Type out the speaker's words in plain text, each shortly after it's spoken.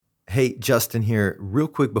Hey, Justin here. Real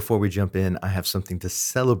quick before we jump in, I have something to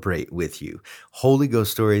celebrate with you. Holy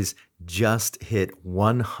Ghost Stories just hit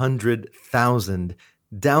 100,000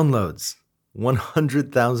 downloads.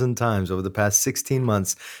 100,000 times over the past 16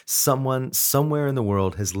 months, someone somewhere in the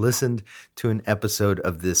world has listened to an episode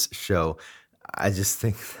of this show. I just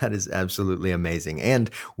think that is absolutely amazing. And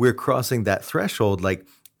we're crossing that threshold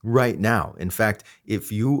right now. In fact,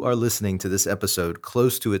 if you are listening to this episode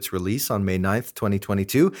close to its release on May 9th,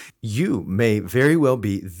 2022, you may very well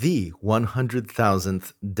be the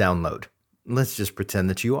 100,000th download. Let's just pretend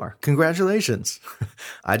that you are. Congratulations.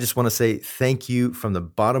 I just want to say thank you from the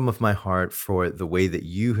bottom of my heart for the way that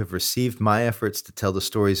you have received my efforts to tell the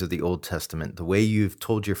stories of the Old Testament, the way you've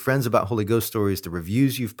told your friends about Holy Ghost Stories, the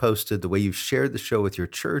reviews you've posted, the way you've shared the show with your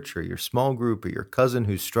church or your small group or your cousin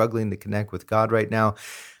who's struggling to connect with God right now.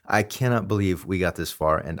 I cannot believe we got this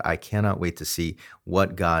far, and I cannot wait to see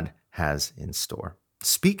what God has in store.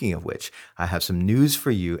 Speaking of which, I have some news for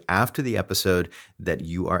you after the episode that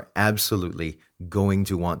you are absolutely going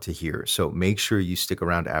to want to hear. So make sure you stick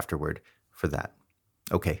around afterward for that.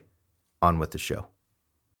 Okay, on with the show.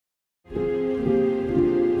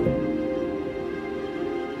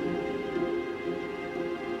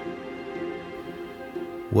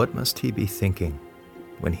 What must he be thinking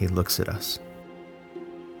when he looks at us?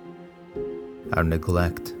 Our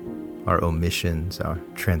neglect, our omissions, our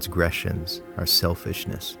transgressions, our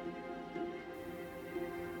selfishness.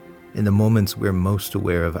 In the moments we're most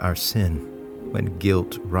aware of our sin, when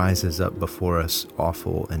guilt rises up before us,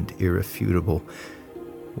 awful and irrefutable,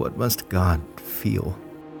 what must God feel?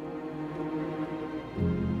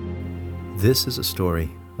 This is a story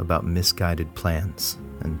about misguided plans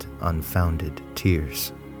and unfounded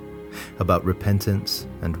tears, about repentance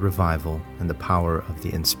and revival and the power of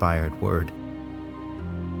the inspired word.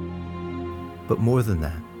 But more than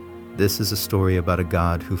that, this is a story about a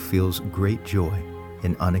God who feels great joy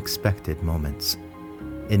in unexpected moments,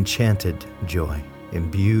 enchanted joy,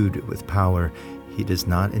 imbued with power he does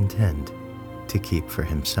not intend to keep for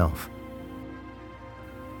himself.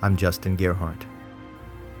 I'm Justin Gerhardt.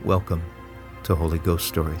 Welcome to Holy Ghost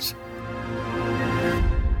Stories.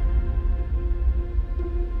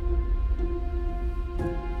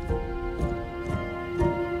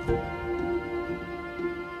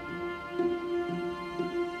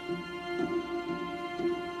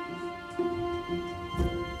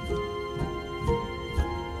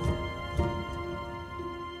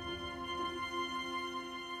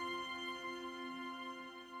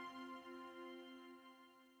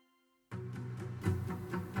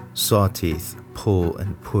 Saw teeth pull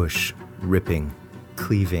and push, ripping,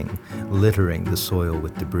 cleaving, littering the soil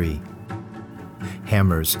with debris.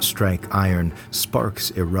 Hammers strike iron,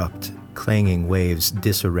 sparks erupt, clanging waves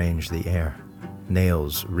disarrange the air.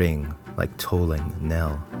 Nails ring like tolling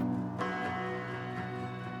knell.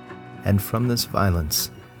 And from this violence,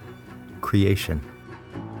 creation.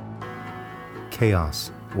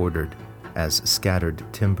 Chaos ordered as scattered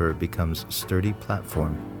timber becomes sturdy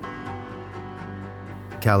platform.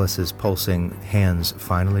 Calluses pulsing, hands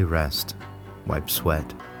finally rest, wipe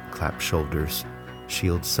sweat, clap shoulders,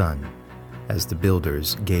 shield sun, as the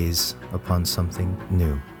builders gaze upon something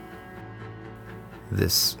new.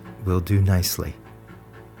 This will do nicely.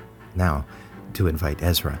 Now, to invite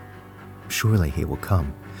Ezra. Surely he will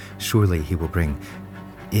come. Surely he will bring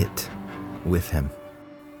it with him.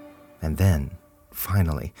 And then,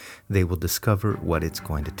 finally, they will discover what it's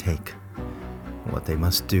going to take, what they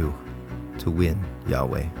must do to win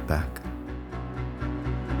Yahweh back.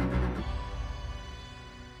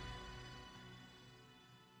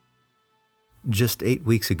 Just 8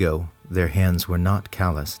 weeks ago, their hands were not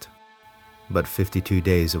calloused, but 52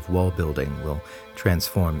 days of wall building will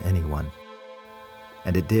transform anyone.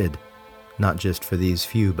 And it did, not just for these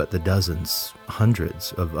few, but the dozens,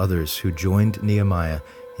 hundreds of others who joined Nehemiah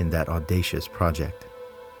in that audacious project.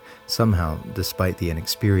 Somehow, despite the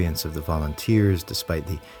inexperience of the volunteers, despite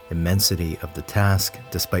the immensity of the task,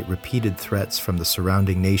 despite repeated threats from the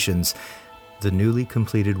surrounding nations, the newly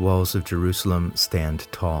completed walls of Jerusalem stand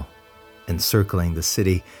tall, encircling the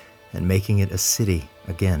city and making it a city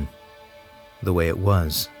again, the way it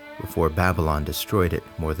was before Babylon destroyed it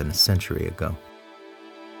more than a century ago.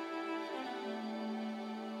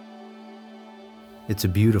 It's a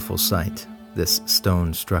beautiful sight, this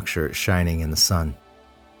stone structure shining in the sun.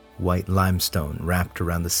 White limestone wrapped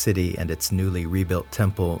around the city and its newly rebuilt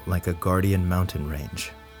temple like a guardian mountain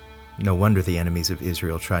range. No wonder the enemies of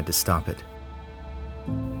Israel tried to stop it.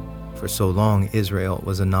 For so long, Israel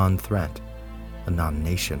was a non-threat, a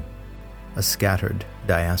non-nation, a scattered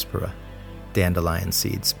diaspora, dandelion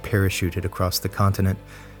seeds parachuted across the continent,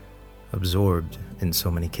 absorbed in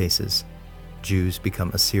so many cases. Jews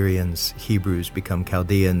become Assyrians, Hebrews become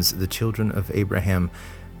Chaldeans, the children of Abraham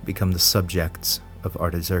become the subjects of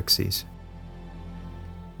Artaxerxes.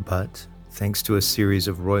 But thanks to a series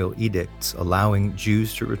of royal edicts allowing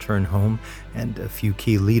Jews to return home and a few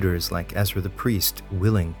key leaders like Ezra the priest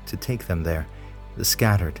willing to take them there, the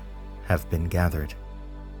scattered have been gathered.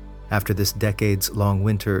 After this decades-long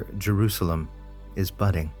winter, Jerusalem is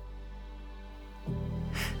budding.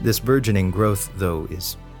 This burgeoning growth, though,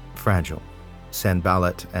 is fragile.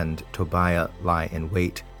 Sanballat and Tobiah lie in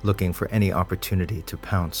wait, looking for any opportunity to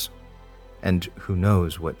pounce. And who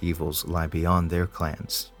knows what evils lie beyond their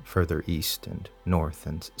clans, further east and north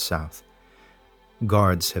and south.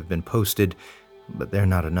 Guards have been posted, but they're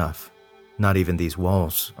not enough. Not even these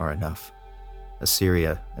walls are enough.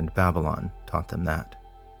 Assyria and Babylon taught them that.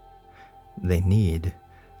 They need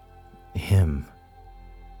him.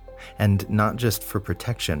 And not just for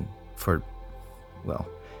protection,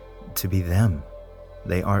 to be them.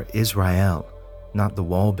 They are Israel, not the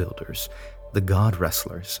wall builders, the God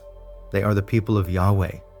wrestlers. They are the people of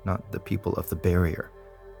Yahweh, not the people of the barrier.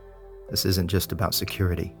 This isn't just about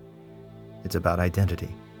security. It's about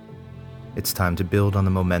identity. It's time to build on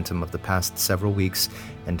the momentum of the past several weeks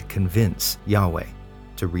and convince Yahweh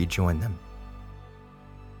to rejoin them.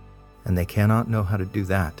 And they cannot know how to do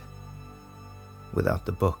that without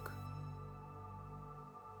the book.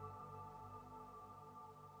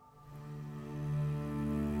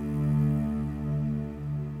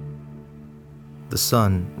 The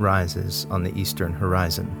sun rises on the eastern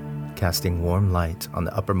horizon, casting warm light on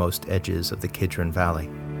the uppermost edges of the Kidron Valley.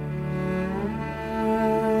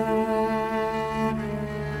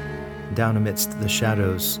 Down amidst the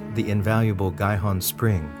shadows, the invaluable Gihon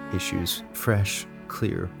Spring issues fresh,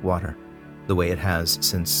 clear water, the way it has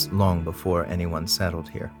since long before anyone settled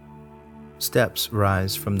here. Steps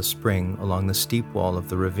rise from the spring along the steep wall of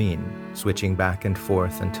the ravine, switching back and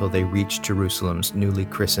forth until they reach Jerusalem's newly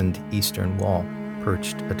christened eastern wall,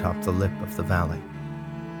 perched atop the lip of the valley.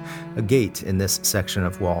 A gate in this section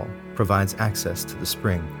of wall provides access to the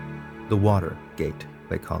spring, the water gate,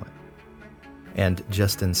 they call it. And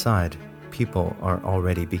just inside, people are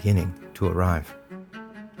already beginning to arrive.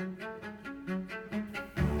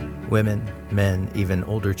 Women, men, even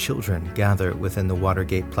older children gather within the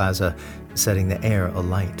Watergate Plaza, setting the air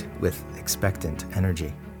alight with expectant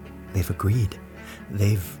energy. They've agreed.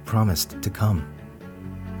 They've promised to come.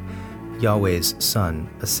 Yahweh's sun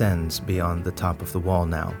ascends beyond the top of the wall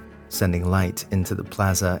now, sending light into the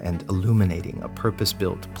plaza and illuminating a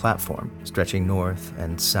purpose-built platform stretching north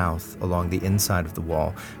and south along the inside of the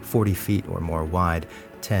wall, 40 feet or more wide,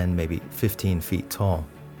 10, maybe 15 feet tall.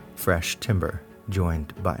 Fresh timber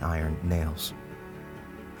joined by iron nails.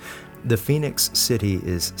 The Phoenix city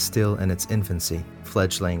is still in its infancy,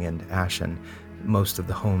 fledgling and ashen. Most of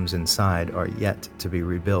the homes inside are yet to be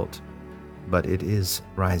rebuilt, but it is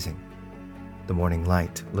rising. The morning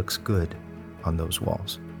light looks good on those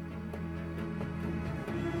walls.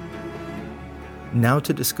 Now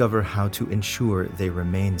to discover how to ensure they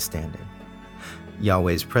remain standing.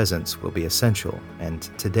 Yahweh's presence will be essential, and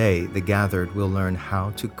today the gathered will learn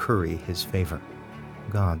how to curry his favor.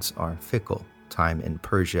 Gods are fickle. Time in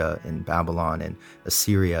Persia, in Babylon, in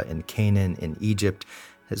Assyria, in Canaan, in Egypt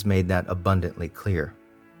has made that abundantly clear.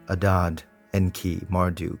 Adad, Enki,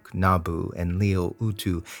 Marduk, Nabu, Enlil,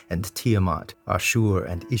 Utu, and Tiamat, Ashur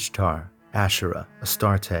and Ishtar, Asherah,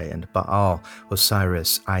 Astarte and Baal,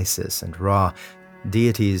 Osiris, Isis, and Ra,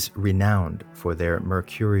 deities renowned for their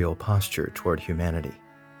mercurial posture toward humanity.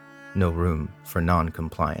 No room for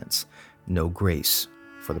non-compliance, no grace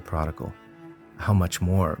for the prodigal. How much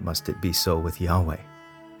more must it be so with Yahweh,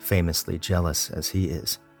 famously jealous as he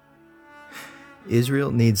is?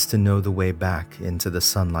 Israel needs to know the way back into the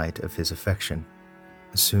sunlight of his affection.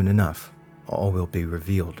 Soon enough, all will be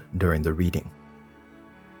revealed during the reading.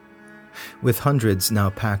 With hundreds now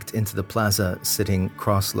packed into the plaza, sitting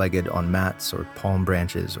cross-legged on mats or palm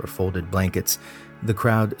branches or folded blankets, the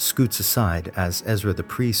crowd scoots aside as Ezra the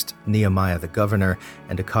priest, Nehemiah the governor,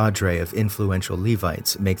 and a cadre of influential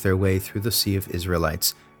Levites make their way through the sea of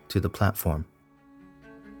Israelites to the platform.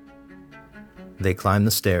 They climb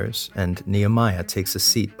the stairs, and Nehemiah takes a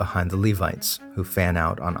seat behind the Levites, who fan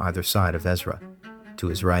out on either side of Ezra. To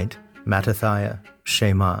his right, Mattithiah,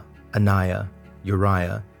 Shema, Ananiah,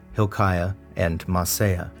 Uriah, Hilkiah, and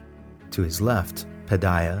Maaseiah. To his left,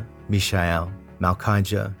 Pedaiah, Mishael,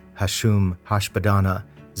 Malchijah, Hashum, Hashbaddanah,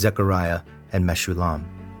 Zechariah, and Meshullam.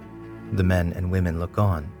 The men and women look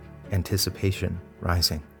on, anticipation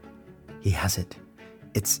rising. He has it.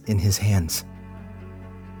 It's in his hands.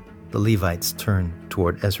 The Levites turn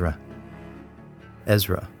toward Ezra.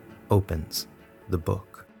 Ezra, opens the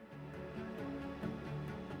book.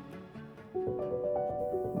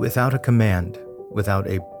 Without a command, without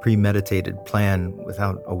a premeditated plan,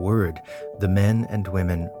 without a word, the men and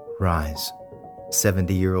women rise.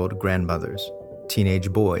 70-year-old grandmothers,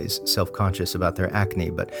 teenage boys, self-conscious about their acne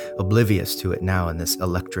but oblivious to it now in this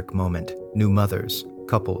electric moment, new mothers,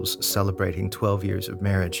 couples celebrating 12 years of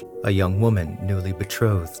marriage, a young woman newly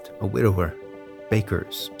betrothed, a widower,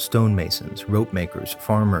 bakers, stonemasons, rope makers,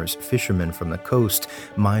 farmers, fishermen from the coast,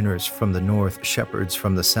 miners from the north, shepherds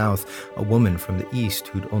from the south, a woman from the east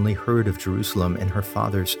who'd only heard of Jerusalem in her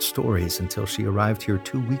father's stories until she arrived here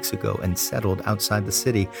 2 weeks ago and settled outside the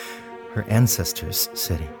city, her ancestors'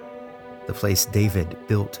 city, the place David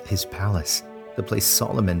built his palace, the place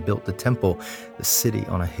Solomon built the temple, the city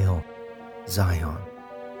on a hill, Zion.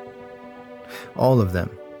 All of them,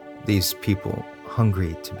 these people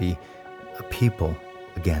hungry to be a people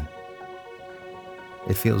again.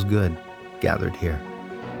 It feels good, gathered here,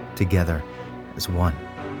 together as one.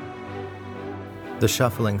 The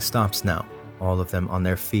shuffling stops now, all of them on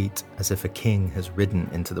their feet as if a king has ridden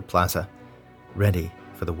into the plaza, ready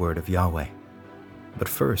for the word of Yahweh. But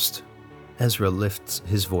first, Ezra lifts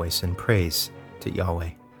his voice in praise to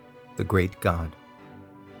Yahweh, the great God.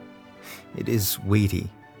 It is weighty,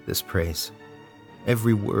 this praise.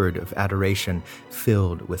 Every word of adoration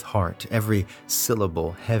filled with heart, every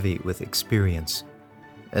syllable heavy with experience.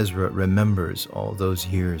 Ezra remembers all those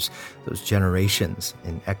years, those generations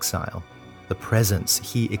in exile, the presence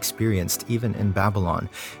he experienced even in Babylon,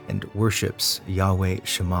 and worships Yahweh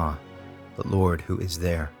Shema, the Lord who is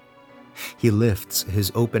there. He lifts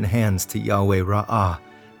his open hands to Yahweh Ra'ah,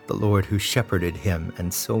 the Lord who shepherded him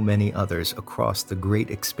and so many others across the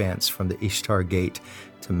great expanse from the Ishtar Gate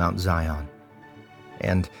to Mount Zion.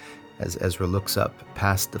 And as Ezra looks up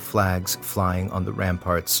past the flags flying on the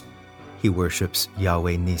ramparts, he worships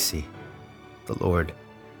Yahweh Nisi, the Lord,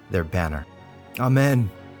 their banner. Amen,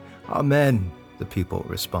 Amen, the people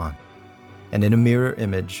respond. And in a mirror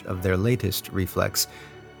image of their latest reflex,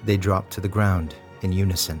 they drop to the ground in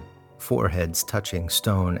unison, foreheads touching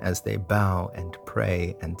stone as they bow and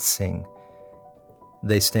pray and sing.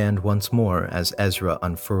 They stand once more as Ezra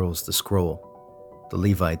unfurls the scroll. The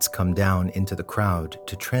Levites come down into the crowd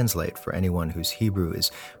to translate for anyone whose Hebrew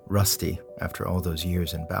is rusty after all those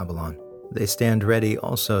years in Babylon. They stand ready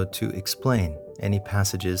also to explain any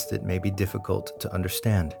passages that may be difficult to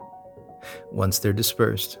understand. Once they're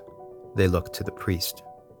dispersed, they look to the priest.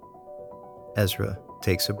 Ezra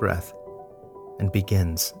takes a breath and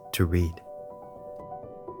begins to read.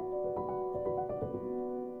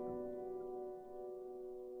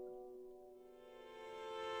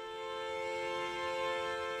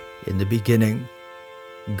 In the beginning,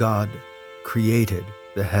 God created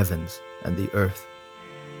the heavens and the earth.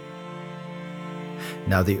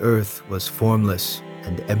 Now the earth was formless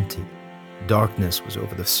and empty. Darkness was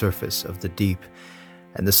over the surface of the deep,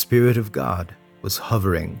 and the Spirit of God was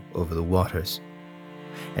hovering over the waters.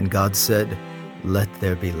 And God said, "Let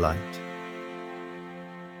there be light."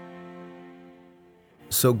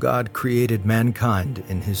 So God created mankind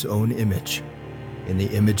in his own image. In the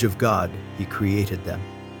image of God, he created them.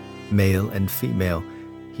 Male and female,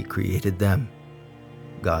 he created them.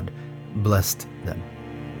 God blessed them.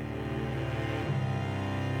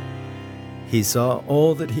 He saw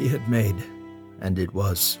all that he had made, and it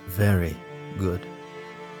was very good.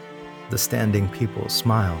 The standing people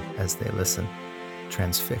smile as they listen,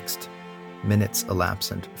 transfixed. Minutes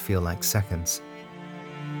elapse and feel like seconds.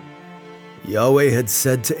 Yahweh had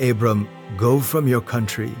said to Abram, "Go from your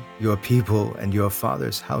country, your people, and your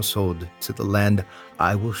father's household to the land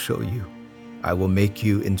I will show you. I will make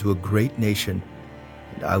you into a great nation,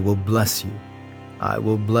 and I will bless you. I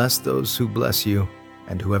will bless those who bless you,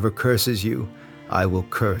 and whoever curses you, I will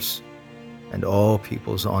curse. And all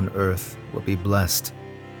peoples on earth will be blessed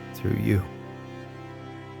through you."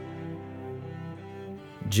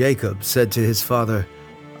 Jacob said to his father,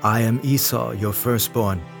 "I am Esau, your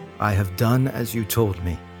firstborn. I have done as you told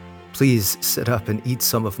me. Please sit up and eat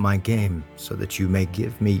some of my game so that you may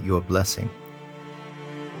give me your blessing."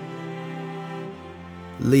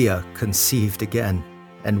 Leah conceived again,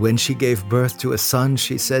 and when she gave birth to a son,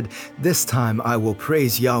 she said, "This time I will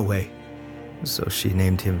praise Yahweh." So she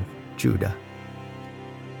named him Judah.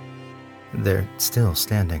 They're still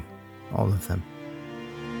standing, all of them.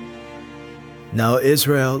 Now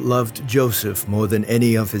Israel loved Joseph more than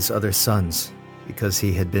any of his other sons, because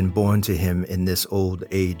he had been born to him in this old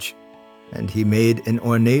age, and he made an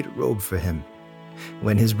ornate robe for him.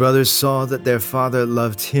 When his brothers saw that their father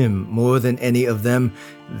loved him more than any of them,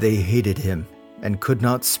 they hated him and could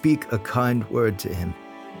not speak a kind word to him.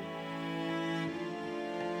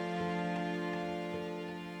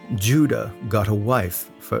 Judah got a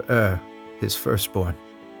wife for his firstborn,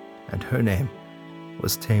 and her name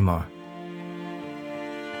was Tamar.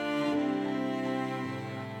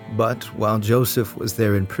 But while Joseph was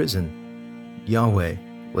there in prison, Yahweh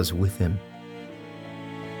was with him.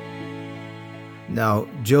 Now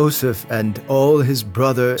Joseph and all his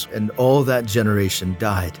brothers and all that generation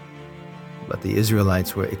died, but the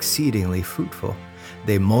Israelites were exceedingly fruitful.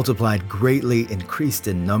 They multiplied greatly, increased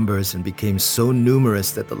in numbers, and became so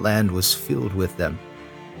numerous that the land was filled with them.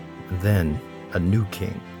 Then a new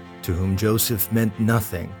king, to whom Joseph meant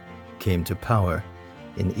nothing, came to power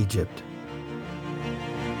in Egypt.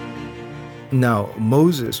 Now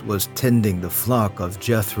Moses was tending the flock of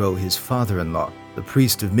Jethro, his father-in-law, the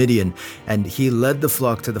priest of Midian, and he led the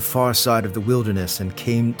flock to the far side of the wilderness and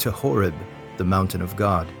came to Horeb, the mountain of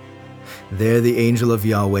God. There the angel of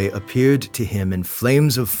Yahweh appeared to him in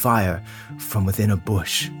flames of fire from within a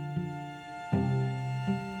bush.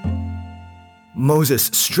 Moses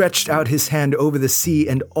stretched out his hand over the sea,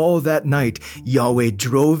 and all that night Yahweh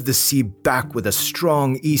drove the sea back with a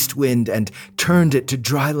strong east wind and turned it to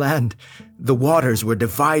dry land. The waters were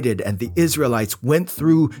divided, and the Israelites went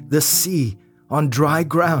through the sea on dry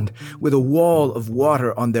ground, with a wall of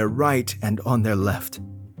water on their right and on their left.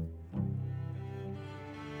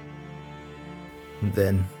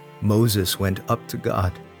 Then Moses went up to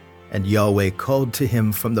God, and Yahweh called to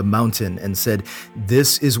him from the mountain and said,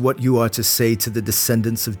 "This is what you are to say to the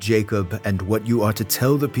descendants of Jacob, and what you are to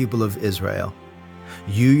tell the people of Israel.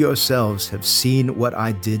 You yourselves have seen what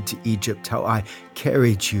I did to Egypt, how I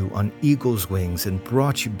carried you on eagle's wings and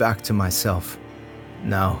brought you back to myself.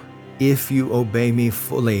 Now, if you obey me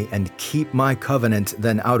fully and keep my covenant,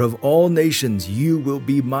 then out of all nations you will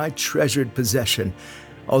be my treasured possession.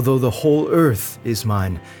 Although the whole earth is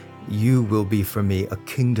mine, you will be for me a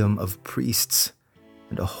kingdom of priests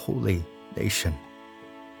and a holy nation."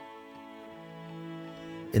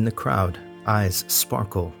 In the crowd, eyes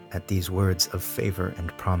sparkle at these words of favor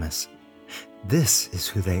and promise. This is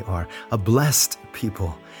who they are, a blessed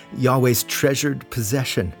people, Yahweh's treasured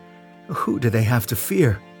possession. Who do they have to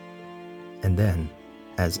fear? And then,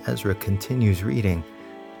 as Ezra continues reading,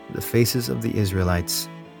 the faces of the Israelites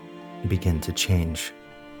begin to change.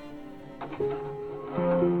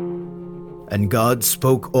 And God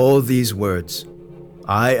spoke all these words,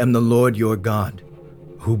 "I am the Lord your God,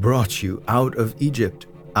 who brought you out of Egypt,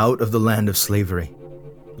 out of the land of slavery.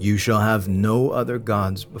 You shall have no other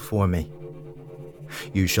gods before me.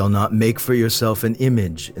 You shall not make for yourself an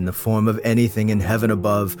image in the form of anything in heaven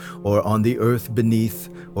above, or on the earth beneath,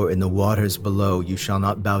 or in the waters below. You shall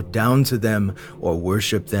not bow down to them or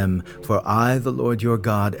worship them, for I, the Lord your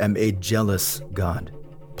God, am a jealous God,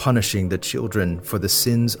 punishing the children for the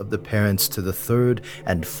sins of the parents to the third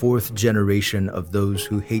and fourth generation of those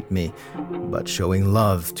who hate me, but showing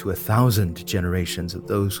love to 1,000 generations of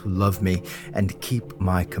those who love me and keep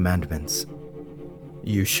my commandments.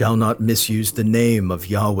 You shall not misuse the name of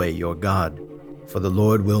Yahweh your God, for the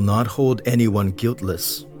Lord will not hold anyone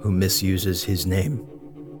guiltless who misuses his name.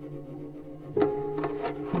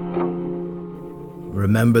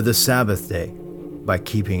 Remember the Sabbath day by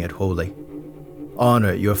keeping it holy.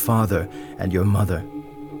 Honor your father and your mother.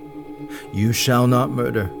 You shall not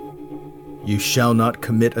murder. You shall not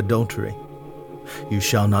commit adultery. You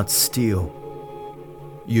shall not steal.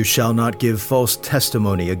 You shall not give false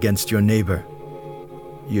testimony against your neighbor.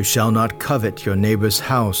 You shall not covet your neighbor's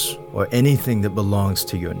house or anything that belongs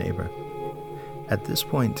to your neighbor." At this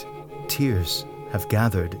point, tears have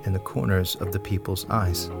gathered in the corners of the people's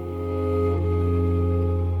eyes.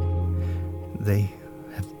 They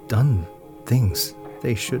have done things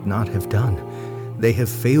they should not have done. They have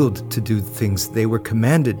failed to do things they were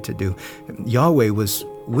commanded to do. Yahweh was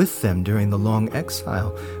with them during the long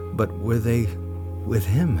exile, but were they with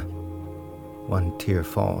him? One tear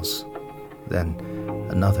falls, then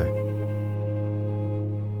another.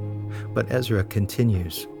 But Ezra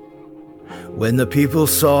continues. When the people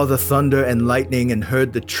saw the thunder and lightning and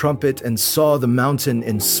heard the trumpet and saw the mountain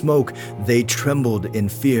in smoke, they trembled in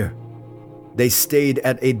fear. They stayed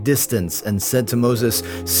at a distance and said to Moses,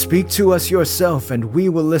 "Speak to us yourself, and we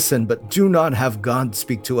will listen, but do not have God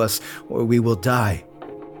speak to us, or we will die."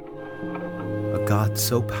 A God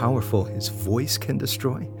so powerful his voice can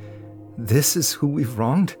destroy? This is who we've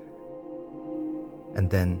wronged? And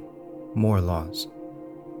then more laws,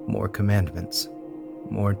 more commandments,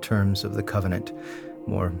 more terms of the covenant,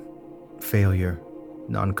 more failure,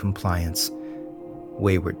 noncompliance,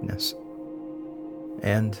 waywardness,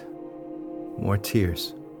 and more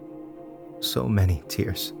tears. So many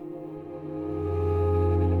tears.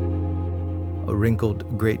 A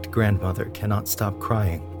wrinkled great-grandmother cannot stop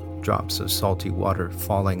crying drops of salty water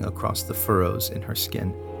falling across the furrows in her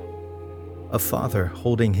skin. A father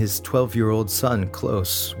holding his 12-year-old son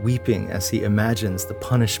close, weeping as he imagines the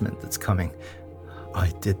punishment that's coming. I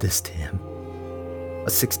did this to him. A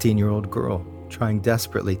 16-year-old girl trying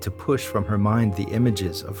desperately to push from her mind the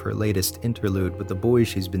images of her latest interlude with the boy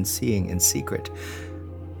she's been seeing in secret.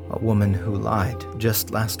 A woman who lied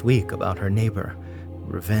just last week about her neighbor,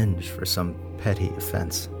 revenge for some petty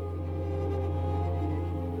offense.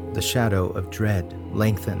 The shadow of dread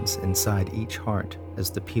lengthens inside each heart as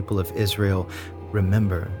the people of Israel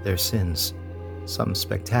remember their sins. Some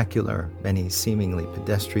spectacular, many seemingly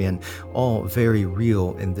pedestrian, all very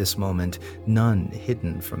real in this moment, none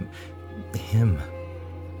hidden from him.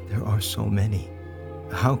 There are so many.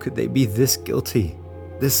 How could they be this guilty,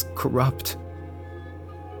 this corrupt?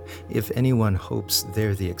 If anyone hopes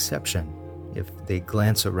they're the exception, if they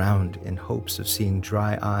glance around in hopes of seeing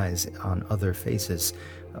dry eyes on other faces,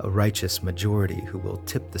 a righteous majority who will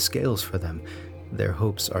tip the scales for them, their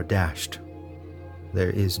hopes are dashed. There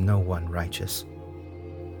is no one righteous.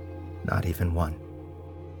 Not even one.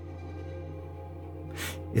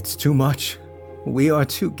 It's too much. We are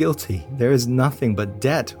too guilty. There is nothing but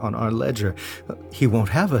debt on our ledger. He won't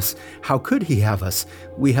have us. How could he have us?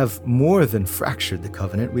 We have more than fractured the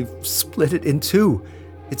covenant. We've split it in two.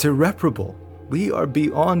 It's irreparable. We are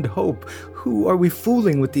beyond hope. Who are we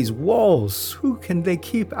fooling with these walls? Who can they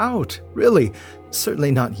keep out? Really, certainly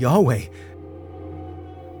not Yahweh.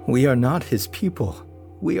 We are not his people.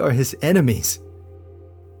 We are his enemies.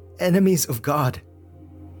 Enemies of God.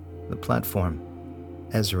 The platform,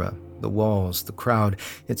 Ezra, the walls, the crowd,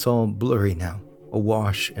 it's all blurry now,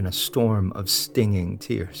 awash in a storm of stinging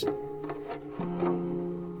tears.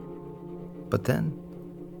 But then,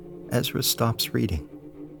 Ezra stops reading.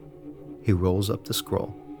 He rolls up the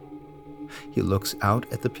scroll. He looks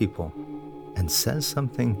out at the people and says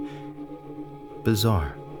something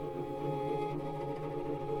bizarre.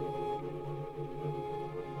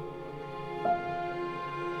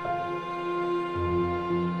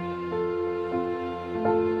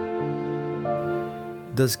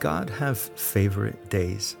 Does God have favorite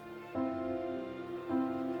days?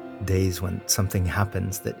 Days when something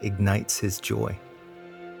happens that ignites his joy?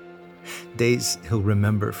 Days he'll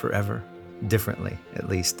remember forever, differently, at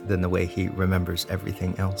least, than the way he remembers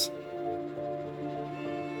everything else?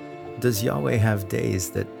 Does Yahweh have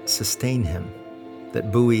days that sustain him,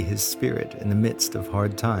 that buoy his spirit in the midst of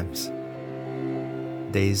hard times?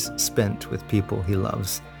 Days spent with people he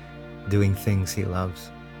loves, doing things he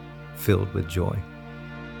loves, filled with joy.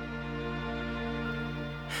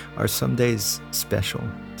 Are some days special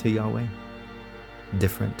to Yahweh?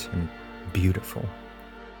 Different and beautiful?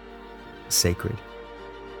 Sacred?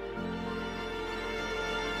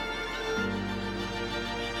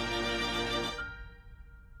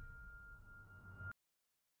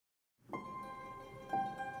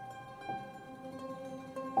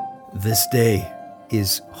 This day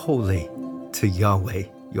is holy to Yahweh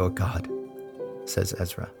your God, says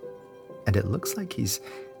Ezra, and it looks like he's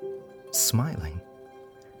smiling.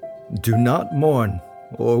 Do not mourn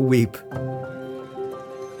or weep.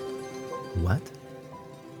 What?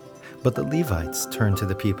 But the Levites turned to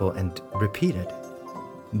the people and repeated,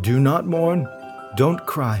 Do not mourn, don't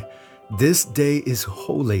cry. This day is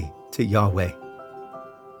holy to Yahweh.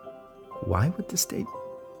 Why would this day?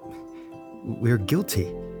 We're guilty.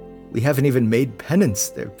 We haven't even made penance.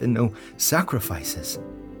 There have been no sacrifices.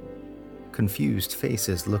 Confused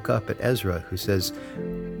faces look up at Ezra, who says,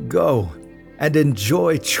 Go and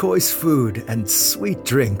enjoy choice food and sweet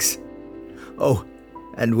drinks. Oh,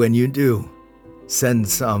 and when you do, send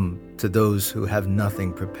some to those who have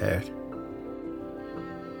nothing prepared.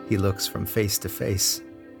 He looks from face to face,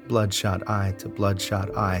 bloodshot eye to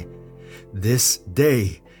bloodshot eye. This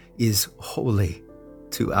day is holy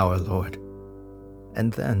to our Lord.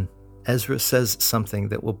 And then Ezra says something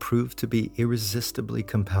that will prove to be irresistibly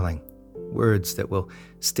compelling. Words that will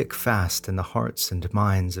stick fast in the hearts and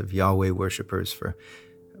minds of Yahweh worshipers for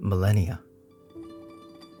millennia.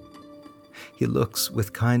 He looks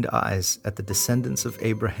with kind eyes at the descendants of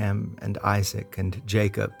Abraham and Isaac and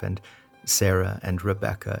Jacob and Sarah and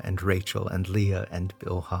Rebekah and Rachel and Leah and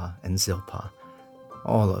Bilhah and Zilpah.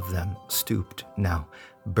 All of them stooped now,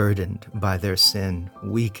 burdened by their sin,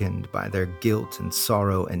 weakened by their guilt and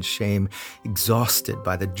sorrow and shame, exhausted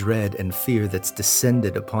by the dread and fear that's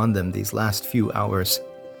descended upon them these last few hours.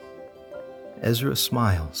 Ezra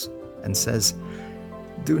smiles and says,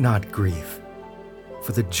 Do not grieve,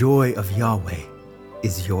 for the joy of Yahweh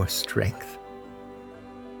is your strength.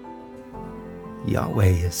 Yahweh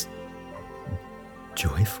is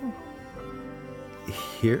joyful?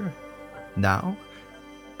 Here? Now?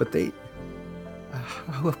 But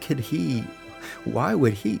how could he, why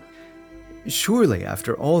would he? Surely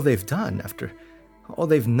after all they've done, after all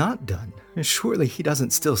they've not done, surely he doesn't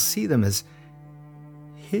still see them as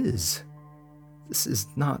his. This is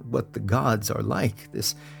not what the gods are like.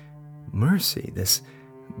 This mercy, this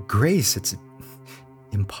grace, it's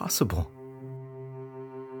impossible.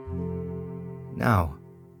 Now,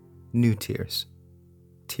 new tears.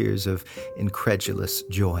 Tears of incredulous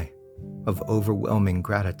joy, of overwhelming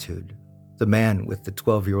gratitude. The man with the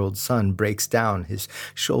 12-year-old son breaks down, his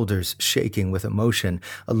shoulders shaking with emotion.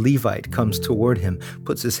 A Levite comes toward him,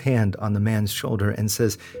 puts his hand on the man's shoulder, and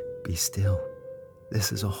says, "Be still.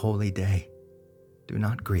 This is a holy day. Do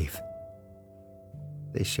not grieve."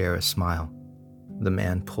 They share a smile. The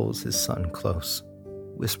man pulls his son close,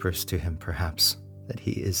 whispers to him, perhaps, that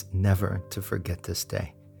he is never to forget this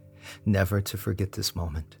day, never to forget this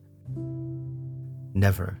moment,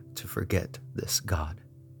 never to forget this God.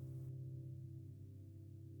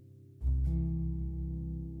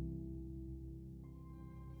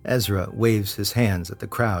 Ezra waves his hands at the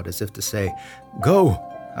crowd as if to say, "Go!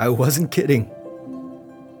 I wasn't kidding."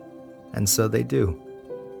 And so they do.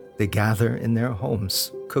 They gather in their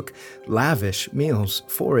homes, cook lavish meals,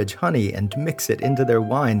 forage honey, and mix it into their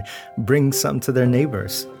wine, bring some to their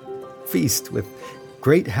neighbors, feast with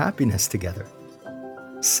great happiness together,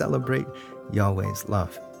 celebrate Yahweh's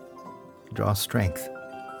love, draw strength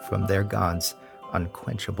from their God's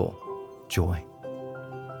unquenchable joy.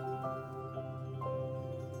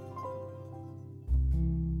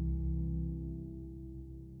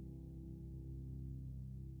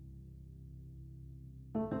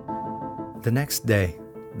 The next day,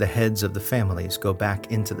 the heads of the families go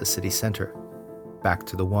back into the city center, back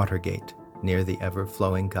to the water gate near the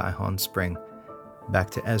ever-flowing Gihon spring, back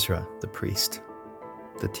to Ezra, the priest,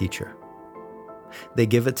 the teacher. They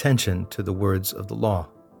give attention to the words of the law,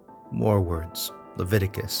 more words,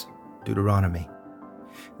 Leviticus, Deuteronomy.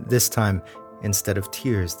 This time, instead of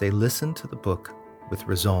tears, they listen to the book with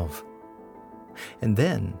resolve. And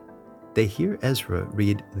then they hear Ezra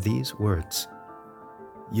read these words.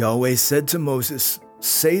 Yahweh said to Moses,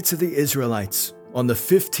 "Say to the Israelites, on the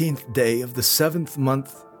 15th day of the 7th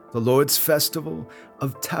month, the Lord's festival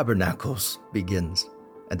of tabernacles begins,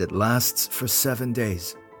 and it lasts for 7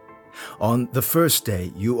 days. On the first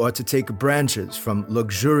day, you are to take branches from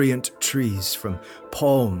luxuriant trees, from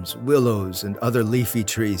palms, willows, and other leafy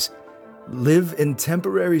trees. Live in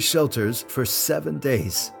temporary shelters for 7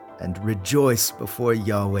 days, and rejoice before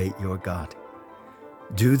Yahweh your God.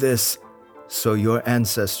 Do this so your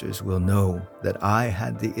ancestors will know that I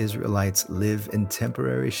had the Israelites live in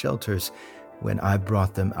temporary shelters when I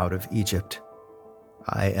brought them out of Egypt.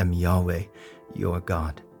 I am Yahweh, your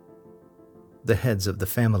God." The heads of the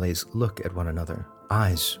families look at one another,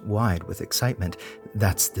 eyes wide with excitement.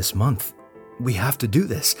 That's this month. We have to do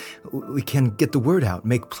this. We can get the word out,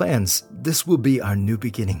 make plans. This will be our new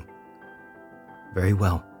beginning. Very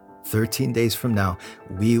well. 13 days from now,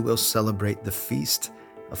 we will celebrate the Feast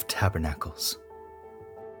of Tabernacles.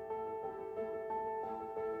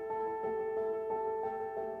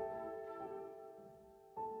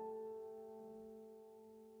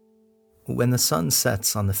 When the sun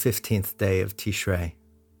sets on the 15th day of Tishrei,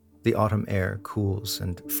 the autumn air cools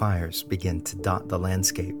and fires begin to dot the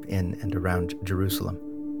landscape in and around Jerusalem.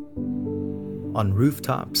 On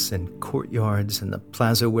rooftops and courtyards and the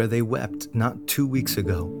plaza where they wept not 2 weeks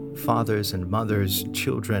ago, fathers and mothers,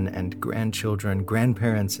 children and grandchildren,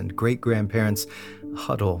 grandparents and great-grandparents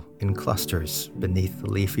huddle in clusters beneath the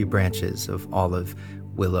leafy branches of olive,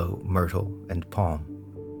 willow, myrtle, and palm.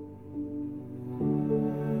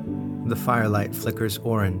 The firelight flickers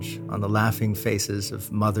orange on the laughing faces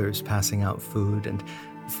of mothers passing out food and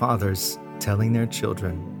fathers telling their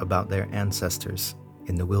children about their ancestors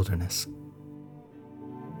in the wilderness.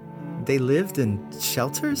 They lived in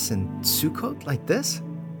shelters in Sukkot like this?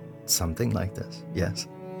 Something like this, yes.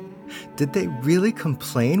 Did they really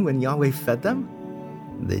complain when Yahweh fed them?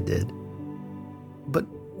 They did. But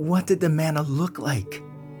what did the manna look like?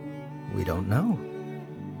 We don't know.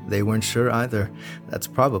 They weren't sure either. That's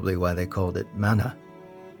probably why they called it manna.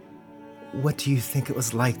 What do you think it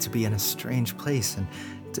was like to be in a strange place and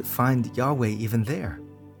to find Yahweh even there?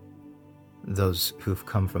 Those who've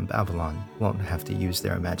come from Babylon won't have to use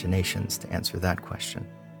their imaginations to answer that question.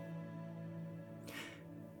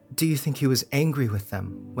 Do you think he was angry with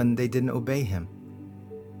them when they didn't obey him?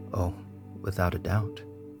 Oh, without a doubt.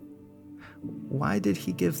 Why did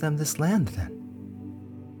he give them this land then?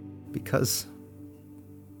 Because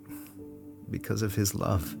of his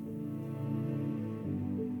love.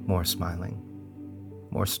 More smiling,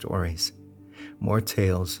 more stories, more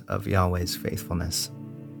tales of Yahweh's faithfulness.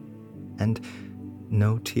 and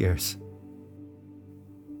no tears.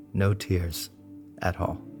 No tears at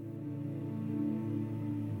all.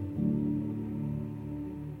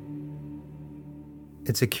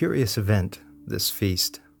 It's a curious event, this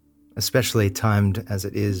feast, especially timed as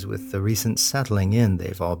it is with the recent settling in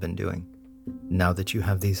they've all been doing. Now that you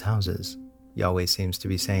have these houses, Yahweh seems to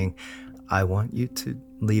be saying, I want you to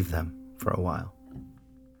leave them for a while.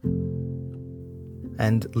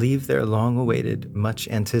 And leave their long-awaited,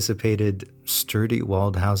 much-anticipated, sturdy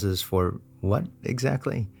walled houses for what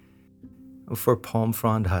exactly? For palm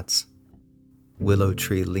frond huts, willow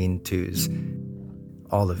tree lean-tos,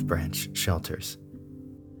 olive branch shelters.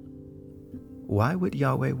 Why would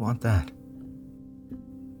Yahweh want that?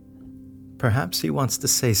 Perhaps he wants to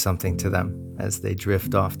say something to them as they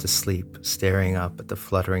drift off to sleep, staring up at the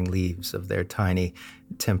fluttering leaves of their tiny,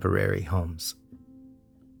 temporary homes.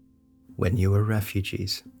 When you were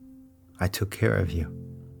refugees, I took care of you.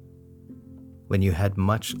 When you had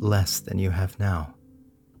much less than you have now,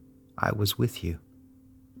 I was with you.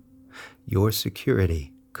 Your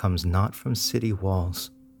security comes not from city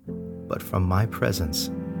walls, but from my presence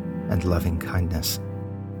and loving kindness.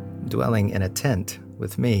 Dwelling in a tent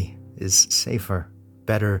with me is safer,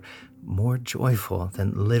 better, more joyful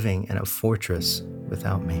than living in a fortress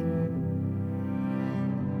without me.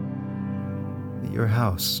 Your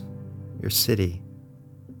house, your city,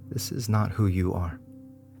 this is not who you are.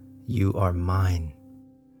 You are mine.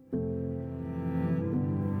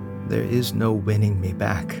 There is no winning me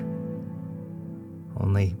back,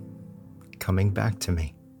 only coming back to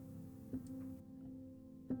me.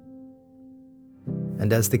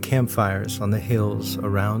 And as the campfires on the hills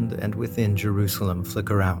around and within Jerusalem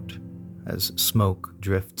flicker out, as smoke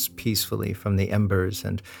drifts peacefully from the embers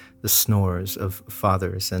and the snores of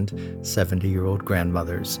fathers and 70-year-old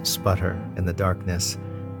grandmothers sputter in the darkness,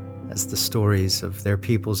 as the stories of their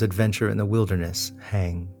people's adventure in the wilderness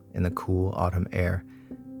hang in the cool autumn air,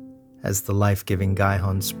 as the life-giving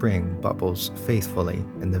Gihon spring bubbles faithfully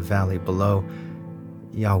in the valley below,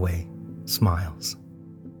 Yahweh smiles,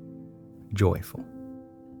 joyful.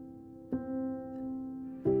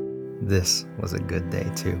 This was a good day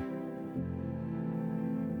too.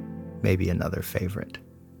 Maybe another favorite.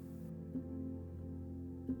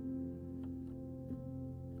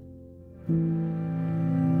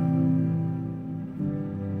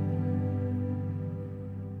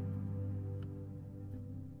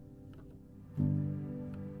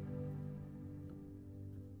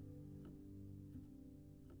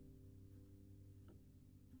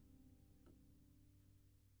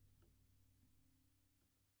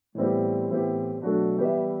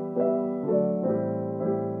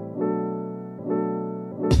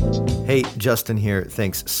 Hey, Justin here.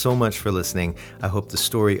 Thanks so much for listening. I hope the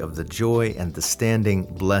story of the joy and the standing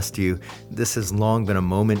blessed you. This has long been a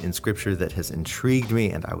moment in Scripture that has intrigued me,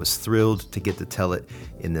 and I was thrilled to get to tell it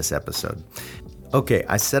in this episode. Okay,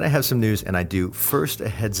 I said I have some news, and I do. First, a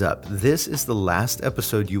heads up. This is the last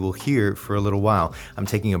episode you will hear for a little while. I'm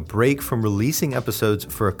taking a break from releasing episodes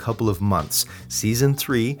for a couple of months. Season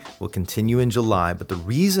 3 will continue in July, but the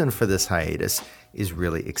reason for this hiatus is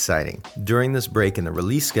really exciting. During this break in the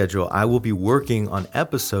release schedule, I will be working on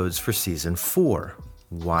episodes for Season 4.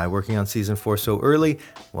 Why working on Season 4 so early?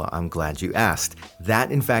 Well, I'm glad you asked.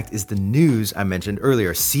 That, in fact, is the news I mentioned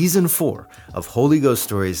earlier. Season 4 of Holy Ghost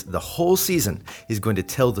Stories, the whole season, is going to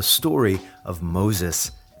tell the story of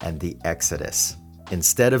Moses and the Exodus.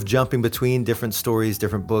 Instead of jumping between different stories,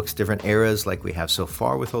 different books, different eras like we have so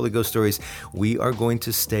far with Holy Ghost Stories, we are going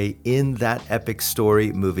to stay in that epic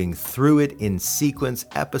story, moving through it in sequence,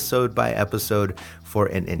 episode by episode, for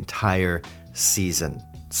an entire season.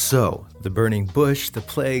 So, the burning bush, the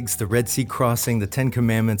plagues, the Red Sea crossing, the Ten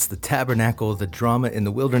Commandments, the tabernacle, the drama in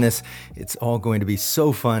the wilderness, it's all going to be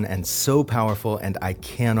so fun and so powerful, and I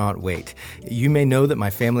cannot wait. You may know that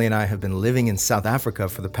my family and I have been living in South Africa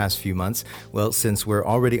for the past few months. Well, since we're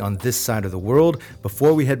already on this side of the world,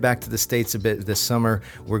 before we head back to the States a bit this summer,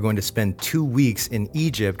 we're going to spend 2 weeks in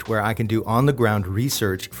Egypt where I can do on-the-ground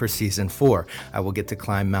research for Season 4. I will get to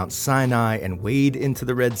climb Mount Sinai and wade into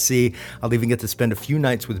the Red Sea. I'll even get to spend a few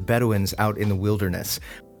nights with Bedouins out in the wilderness.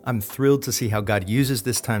 I'm thrilled to see how God uses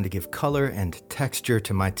this time to give color and texture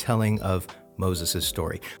to my telling of Moses'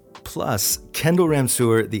 story. Plus, Kendall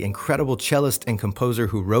Ramsour, the incredible cellist and composer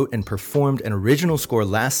who wrote and performed an original score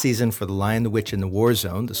last season for The Lion, the Witch, and the War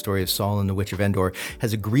Zone, the story of Saul and the Witch of Endor,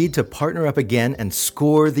 has agreed to partner up again and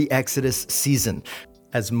score the Exodus season.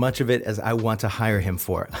 as much of it as I want to hire him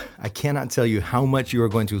for. I cannot tell you how much you are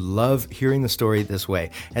going to love hearing the story this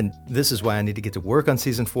way. And this is why I need to get to work on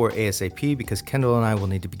season 4 ASAP, because Kendall and I will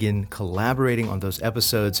need to begin collaborating on those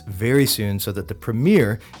episodes very soon so that the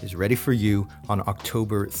premiere is ready for you on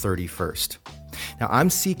October 31st. Now, I'm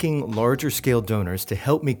seeking larger scale donors to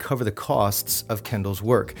help me cover the costs of Kendall's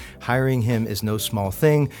work. Hiring him is no small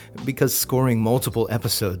thing because scoring multiple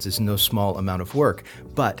episodes is no small amount of work.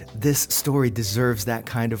 But this story deserves that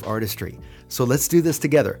kind of artistry. So let's do this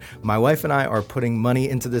together. My wife and I are putting money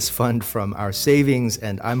into this fund from our savings,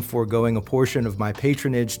 and I'm foregoing a portion of my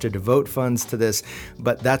patronage to devote funds to this,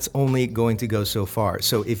 but that's only going to go so far.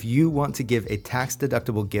 So if you want to give a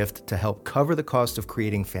tax-deductible gift to help cover the cost of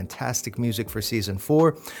creating fantastic music for season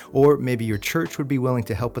 4, or maybe your church would be willing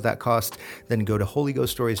to help with that cost, then go to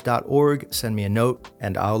holyghoststories.org, send me a note,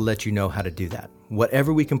 and I'll let you know how to do that.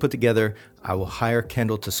 Whatever we can put together, I will hire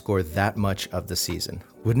Kendall to score that much of the season.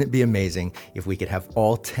 Wouldn't it be amazing if we could have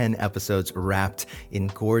all 10 episodes wrapped in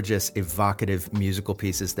gorgeous, evocative musical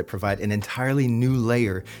pieces that provide an entirely new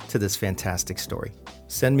layer to this fantastic story?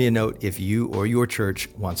 Send me a note if you or your church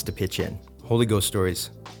wants to pitch in.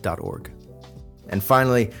 holyghoststories.org. And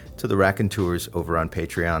finally, to the raconteurs over on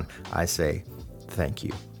Patreon, I say thank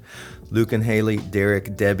you. Luke and Haley,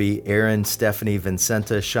 Derek, Debbie, Aaron, Stephanie,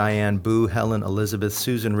 Vincenta, Cheyenne, Boo, Helen, Elizabeth,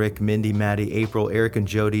 Susan, Rick, Mindy, Maddie, April, Eric and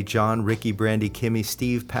Jody, John, Ricky, Brandy, Kimmy,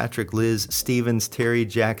 Steve, Patrick, Liz, Stevens, Terry,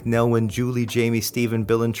 Jack, Nelwyn, Julie, Jamie, Stephen,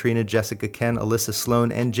 Bill and Trina, Jessica, Ken, Alyssa,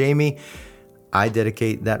 Sloan, and Jamie. I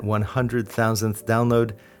dedicate that 100,000th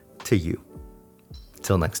download to you.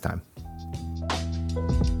 Till next time.